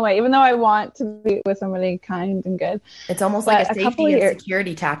push them away, even though I want to be with somebody kind and good. It's almost like a safety and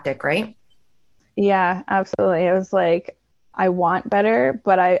security tactic, right? Yeah, absolutely. It was like, I want better,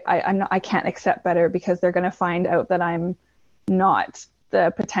 but I can't accept better because they're going to find out that I'm not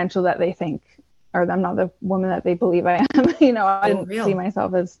the potential that they think, or I'm not the woman that they believe I am. I didn't see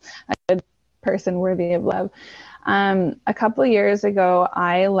myself as a good person worthy of love. A couple of years ago,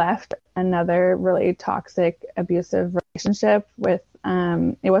 I left another really toxic, abusive relationship with,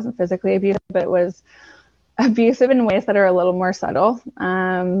 it wasn't physically abusive, but it was abusive in ways that are a little more subtle.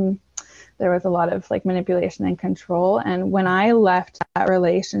 There was a lot of like manipulation and control. And when I left that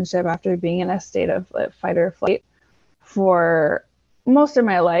relationship after being in a state of fight or flight for most of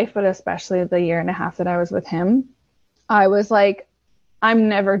my life, but especially the year and a half that I was with him, I was like, I'm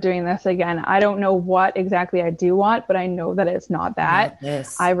never doing this again. I don't know what exactly I do want, but I know that it's not that.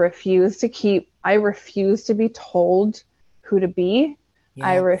 I refuse to be told who to be. Yeah.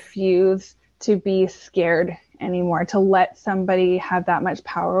 I refuse to be scared anymore, to let somebody have that much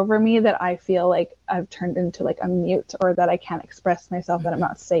power over me that I feel like I've turned into like a mute, or that I can't express myself, that I'm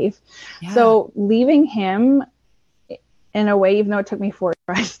not safe. Yeah. So leaving him, in a way, even though it took me 4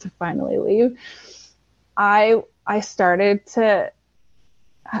 tries to finally leave, I started to,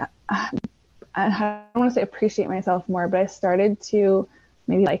 I don't want to say appreciate myself more, but I started to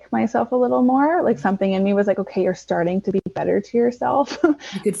maybe like myself a little more. Like something in me was like, okay, you're starting to be better to yourself.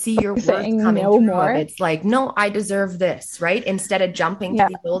 You could see your worth coming no through. More. It's like, no, I deserve this, right? Instead of jumping to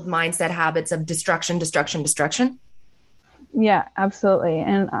the old mindset habits of destruction. Yeah, absolutely.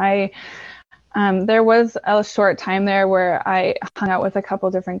 And there was a short time there where I hung out with a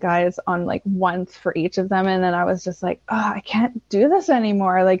couple different guys on like once for each of them. And then I was just like, oh, I can't do this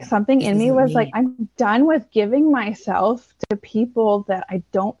anymore. Like something in me was like, I'm done with giving myself to people that I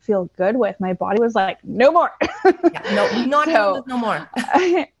don't feel good with. My body was like, no more. No more.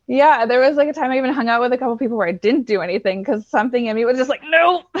 Yeah, there was like a time I even hung out with a couple people where I didn't do anything because something in me was just like,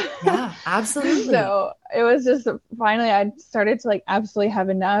 no. Yeah, absolutely. So it was just finally I started to like absolutely have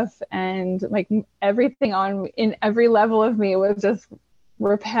enough, and like everything in every level of me was just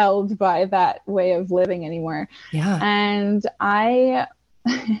repelled by that way of living anymore. Yeah. And I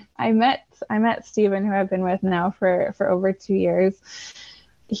met Steven, who I've been with now for over 2 years.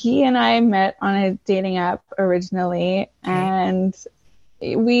 He and I met on a dating app originally, and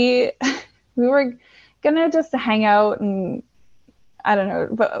we were gonna just hang out, and I don't know,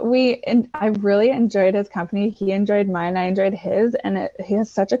 but I really enjoyed his company. He enjoyed mine. I enjoyed his, and he has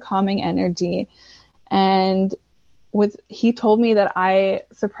such a calming energy. And he told me that I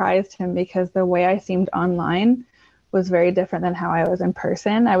surprised him because the way I seemed online was very different than how I was in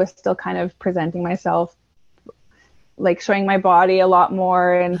person. I was still kind of presenting myself, like showing my body a lot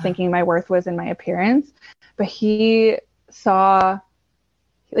more and thinking my worth was in my appearance. But he told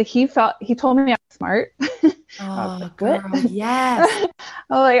me I was smart. Oh, like, girl, yes.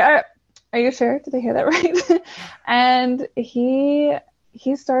 I was like, are you sure? Did I hear that right? And he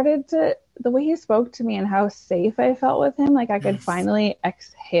started to, the way he spoke to me and how safe I felt with him, like I could finally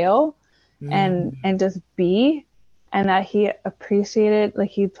exhale and just be, and that he appreciated, like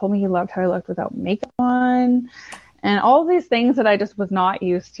he told me he loved how I looked without makeup on, and all these things that I just was not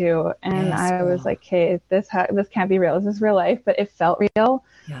used to. And I was like, hey, this can't be real. This is real life, but it felt real.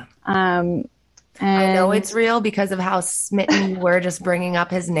 Yeah. I know it's real because of how smitten you were just bringing up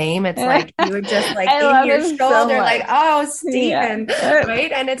his name. It's like you were just like in your shoulder, like, oh, Steven,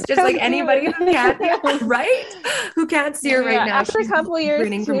 right? And it's just like anybody who can't, right? Who can't see her right now. After a couple of years,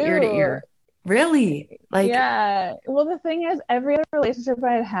 grinning from ear to ear. Really? Like, yeah. Well, the thing is, every other relationship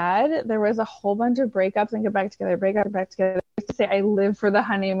I had, there was a whole bunch of breakups and get back together, breakup, back together. I used to say I live for the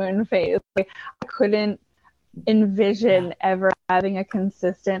honeymoon phase. Like, I couldn't envision ever having a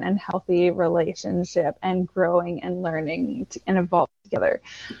consistent and healthy relationship and growing and learning and evolving together.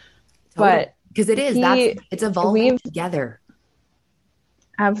 Totally. But because it's evolving together.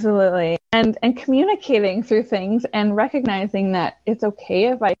 Absolutely. And communicating through things and recognizing that it's okay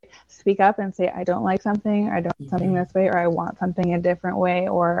if I speak up and say, I don't like something, or I don't want something this way, or I want something a different way,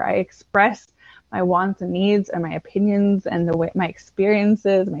 or I express my wants and needs and my opinions and the way my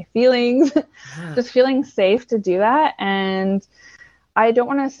experiences, my feelings, just feeling safe to do that. And I don't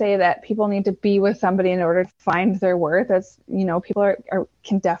want to say that people need to be with somebody in order to find their worth. That's, people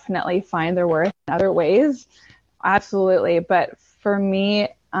can definitely find their worth in other ways. Absolutely. But for me,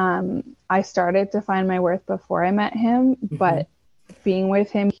 I started to find my worth before I met him, but being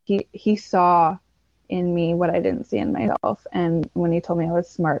with him, he saw in me what I didn't see in myself. And when he told me I was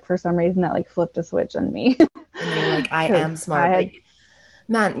smart, for some reason that like flipped a switch on me. And you're like, I am smart.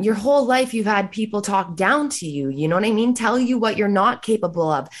 Man, your whole life you've had people talk down to you. You know what I mean? Tell you what you're not capable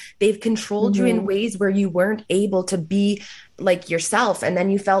of. They've controlled you in ways where you weren't able to be like yourself. And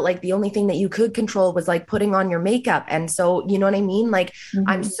then you felt like the only thing that you could control was like putting on your makeup. And so, you know what I mean? Like,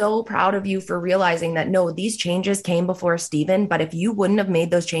 I'm so proud of you for realizing that, no, these changes came before Steven, but if you wouldn't have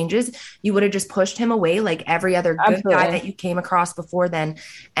made those changes, you would have just pushed him away like every other good guy that you came across before then.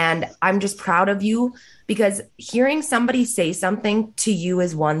 And I'm just proud of you, because hearing somebody say something to you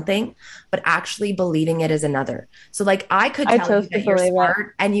is one thing, but actually believing it is another. So like, I could tell you that you're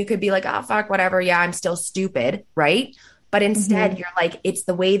smart and you could be like, oh, fuck, whatever. Yeah, I'm still stupid. Right. But instead you're like, it's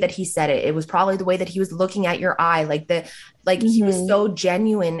the way that he said it. It was probably the way that he was looking at your eye. Like he was so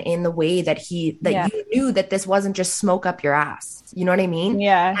genuine in the way that you knew that this wasn't just smoke up your ass. You know what I mean?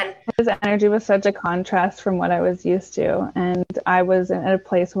 Yeah. And his energy was such a contrast from what I was used to. And I was in a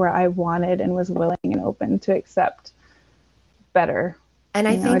place where I wanted and was willing and open to accept better. And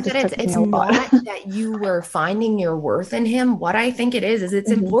I think that it's not that you were finding your worth in him. What I think it is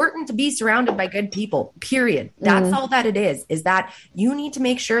it's important to be surrounded by good people, period. That's all that it is that you need to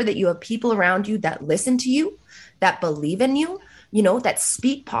make sure that you have people around you that listen to you, that believe in you, you know, that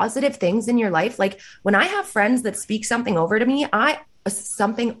speak positive things in your life. Like when I have friends that speak something over me, I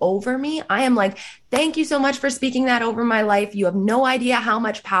am like, thank you so much for speaking that over my life. You have no idea how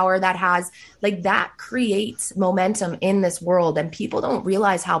much power that has. Like that creates momentum in this world, and people don't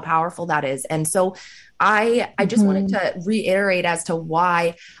realize how powerful that is. And so I just wanted to reiterate as to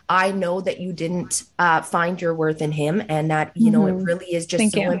why I know that you didn't find your worth in him, and that, you know, it really is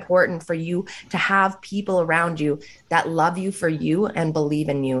just important for you to have people around you that love you for you and believe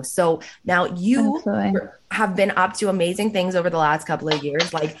in you. So now you have been up to amazing things over the last couple of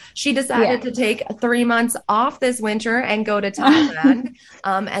years. Like she decided to take 3 months off this winter and go to Thailand.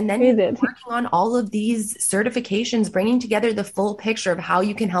 And then you're working on all of these certifications, bringing together the full picture of how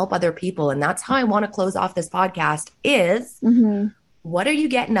you can help other people. And that's how I want to close off this podcast is what are you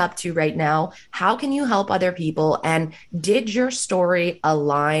getting up to right now? How can you help other people? And did your story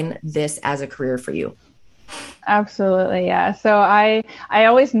align this as a career for you? Absolutely. Yeah. So I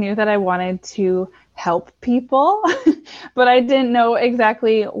always knew that I wanted to help people, but I didn't know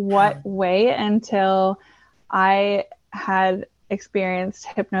exactly what way until I had experienced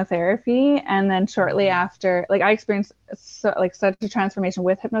hypnotherapy. And then shortly after, like I experienced such a transformation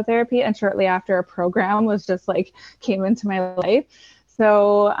with hypnotherapy, and shortly after a program was just like came into my life.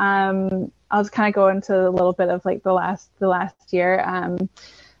 So I'll just kind of go into a little bit of like the last year.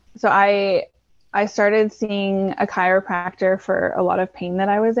 So I started seeing a chiropractor for a lot of pain that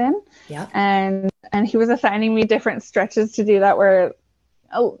I was in. Yeah. And he was assigning me different stretches to do that were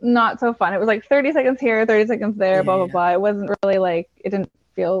not so fun. It was like 30 seconds here, 30 seconds there, blah, blah, blah. It wasn't really like, it didn't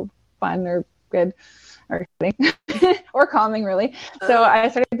feel fun or good or or calming really. So I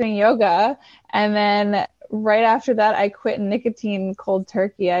started doing yoga, and then right after that, I quit nicotine cold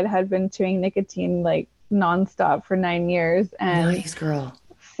turkey. I had been chewing nicotine like nonstop for 9 years, and nice girl.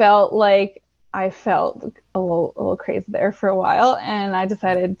 I felt a little crazy there for a while, and I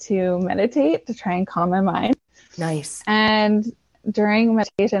decided to meditate to try and calm my mind. Nice. And during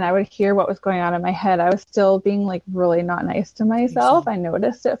meditation, I would hear what was going on in my head. I was still being like really not nice to myself. I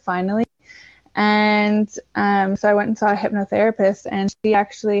noticed it finally. And so I went and saw a hypnotherapist, and she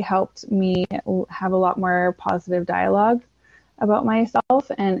actually helped me have a lot more positive dialogue about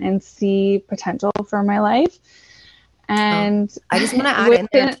myself and see potential for my life. And I just want to add in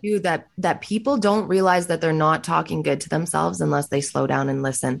there too that people don't realize that they're not talking good to themselves unless they slow down and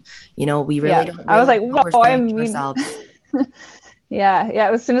listen. You know, we really don't. I was like, "Whoa, I mean." Yeah.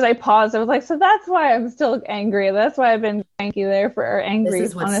 As soon as I paused, I was like, "So that's why I'm still angry. That's why I've been cranky angry,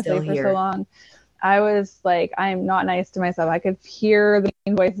 honestly, for so long." I was like, I'm not nice to myself. I could hear the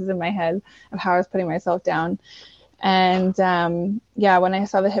voices in my head of how I was putting myself down. And when I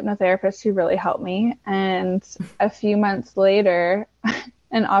saw the hypnotherapist, she really helped me. And a few months later,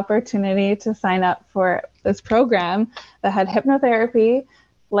 an opportunity to sign up for this program that had hypnotherapy,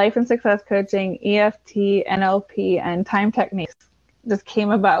 life and success coaching, EFT, NLP, and time techniques just came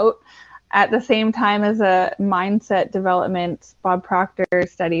about at the same time as a mindset development Bob Proctor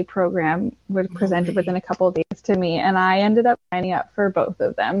study program was presented within a couple of days to me. And I ended up signing up for both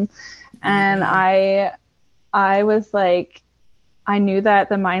of them. And I was like, I knew that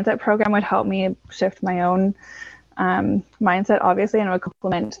the mindset program would help me shift my own mindset, obviously, and it would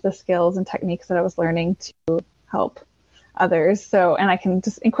complement the skills and techniques that I was learning to help others. So, and I can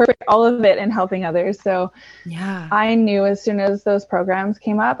just incorporate all of it in helping others. So yeah, I knew as soon as those programs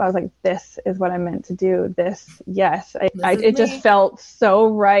came up, I was like, this is what I'm meant to do. It just felt so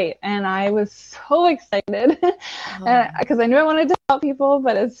right. And I was so excited because I knew I wanted to help people,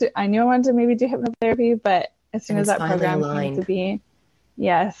 but I knew I wanted to maybe do hypnotherapy, but as soon as that program came to be,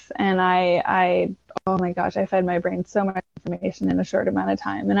 yes. And I oh my gosh, I fed my brain so much information in a short amount of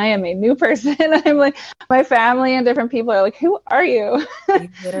time. And I am a new person. I'm like, my family and different people are like, who are you? You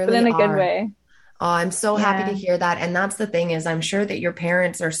literally but in a are. good way. Oh, I'm so happy to hear that. And that's the thing is, I'm sure that your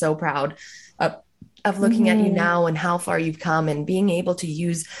parents are so proud of looking at you now and how far you've come and being able to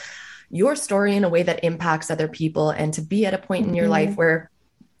use your story in a way that impacts other people and to be at a point in your life where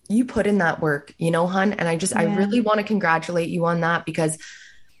you put in that work, you know, hun. And I really want to congratulate you on that, because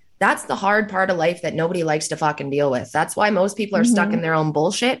that's the hard part of life that nobody likes to fucking deal with. That's why most people are stuck in their own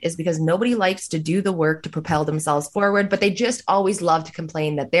bullshit, is because nobody likes to do the work to propel themselves forward, but they just always love to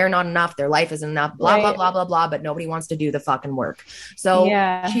complain that they're not enough, their life isn't enough, blah, blah, blah, blah, blah, but nobody wants to do the fucking work. So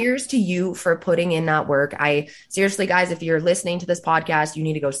cheers to you for putting in that work. I seriously, guys, if you're listening to this podcast, you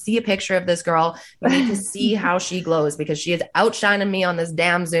need to go see a picture of this girl. You need to see how she glows, because she is outshining me on this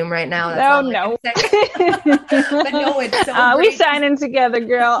damn Zoom right now. That's all I can say. But no, it's so we shining together,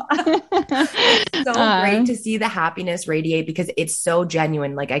 girl. So great to see the happiness radiate, because it's so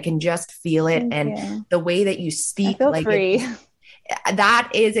genuine. Like I can just feel it. And the way that you speak, like free.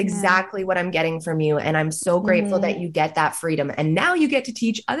 That is exactly what I'm getting from you. And I'm so grateful that you get that freedom. And now you get to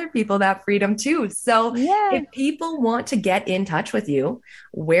teach other people that freedom too. So if people want to get in touch with you,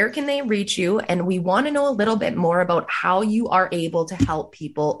 where can they reach you? And we want to know a little bit more about how you are able to help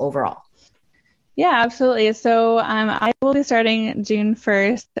people overall. Yeah, absolutely. So I will be starting June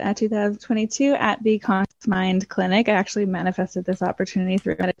 1st, 2022 at the Conscious Mind Clinic. I actually manifested this opportunity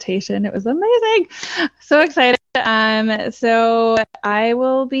through meditation. It was amazing. So excited. So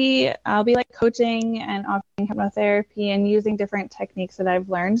I'll be like coaching and offering hypnotherapy and using different techniques that I've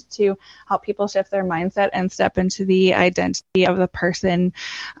learned to help people shift their mindset and step into the identity of the person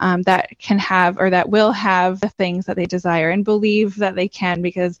that can have, or that will have, the things that they desire and believe that they can,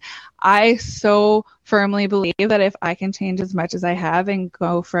 because I so firmly believe that if I can change as much as I have and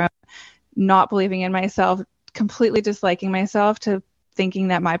go from not believing in myself, completely disliking myself, to thinking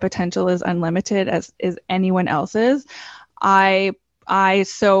that my potential is unlimited as is anyone else's, I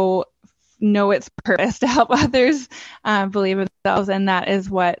so know it's purpose to help others believe in themselves, and that is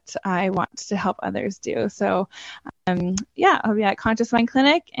what I want to help others do. So I'll be at Conscious Mind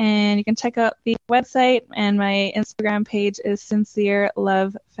Clinic, and you can check out the website, and my Instagram page is Sincere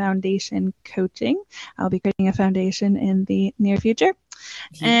Love Foundation Coaching. I'll be creating a foundation in the near future.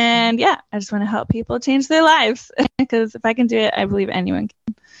 And I just want to help people change their lives, because if I can do it, I believe anyone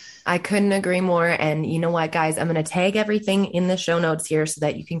can. I couldn't agree more. And you know what, guys, I'm going to tag everything in the show notes here so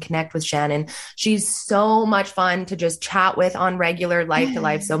that you can connect with Shannon. She's so much fun to just chat with on regular life to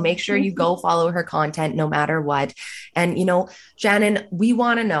life. So make sure you go follow her content no matter what. And, you know, Shannon, we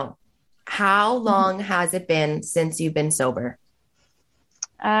want to know, how long has it been since you've been sober?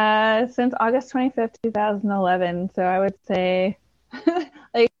 Since August 25th, 2011. So I would say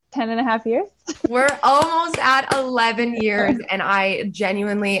like 10 and a half years. We're almost at 11 years, and I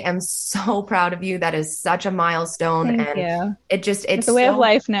genuinely am so proud of you. That is such a milestone. Thank you. It's a way of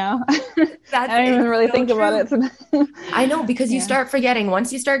life now. I don't even really think about it. I know, because you start forgetting.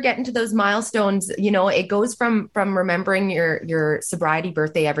 Once you start getting to those milestones, you know, it goes from remembering your sobriety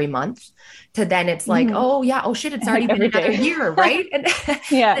birthday every month to then it's like, oh shit, it's already been another year, right? And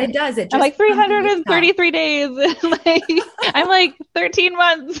it does. It just, I'm like 333 days. Like I'm like 13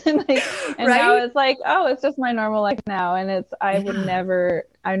 months, and now it's like, oh, it's just my normal life now. And I never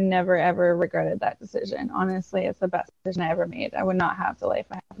ever regretted that decision. Honestly, it's the best decision I ever made. I would not have the life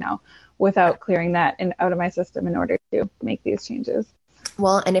I have now without clearing that out of my system in order to make these changes.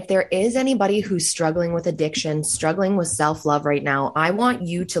 Well, and if there is anybody who's struggling with addiction, struggling with self-love right now, I want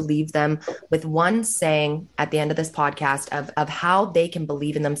you to leave them with one saying at the end of this podcast of how they can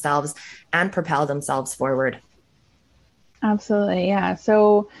believe in themselves and propel themselves forward. Absolutely. Yeah.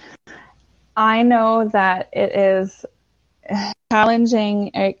 So I know that it is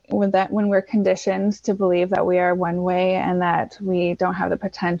challenging with that when we're conditioned to believe that we are one way and that we don't have the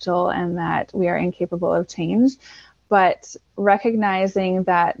potential and that we are incapable of change. But recognizing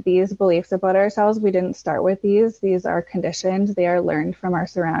that these beliefs about ourselves, we didn't start with these. These are conditioned. They are learned from our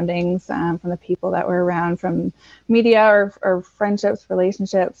surroundings, from the people that we're around, from media or friendships,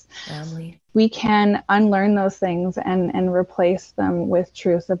 relationships. Family. We can unlearn those things and replace them with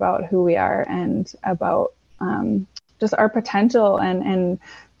truths about who we are and about just our potential and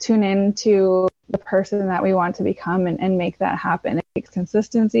tune into the person that we want to become and make that happen. It takes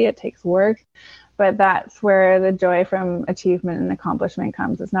consistency, it takes work, but that's where the joy from achievement and accomplishment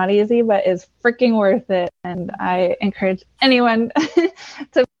comes. It's not easy, but it's freaking worth it. And I encourage anyone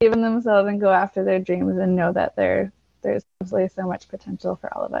to believe in themselves and go after their dreams and know that there's absolutely so much potential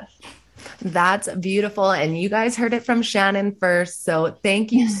for all of us. That's beautiful. And you guys heard it from Shannon first. So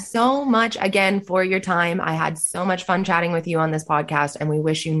thank you so much again for your time. I had so much fun chatting with you on this podcast, and we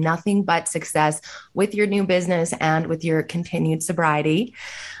wish you nothing but success with your new business and with your continued sobriety.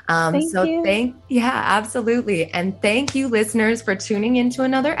 Thank you. Yeah, absolutely. And thank you, listeners, for tuning into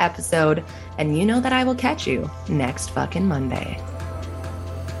another episode. And you know that I will catch you next fucking Monday.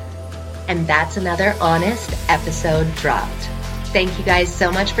 And that's another honest episode dropped. Thank you guys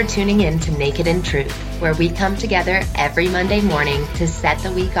so much for tuning in to Naked in Truth, where we come together every Monday morning to set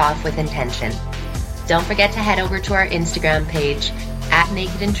the week off with intention. Don't forget to head over to our Instagram page at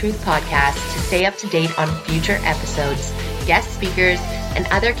Naked in Truth Podcast to stay up to date on future episodes, guest speakers, and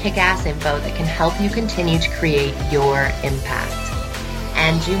other kick-ass info that can help you continue to create your impact.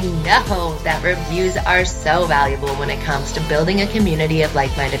 And you know that reviews are so valuable when it comes to building a community of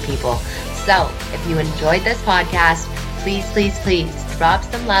like-minded people. So if you enjoyed this podcast, please drop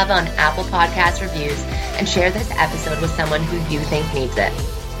some love on Apple Podcast reviews and share this episode with someone who you think needs it.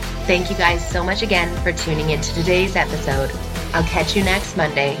 Thank you guys so much again for tuning into today's episode. I'll catch you next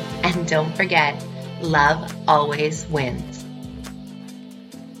Monday. And don't forget, love always wins.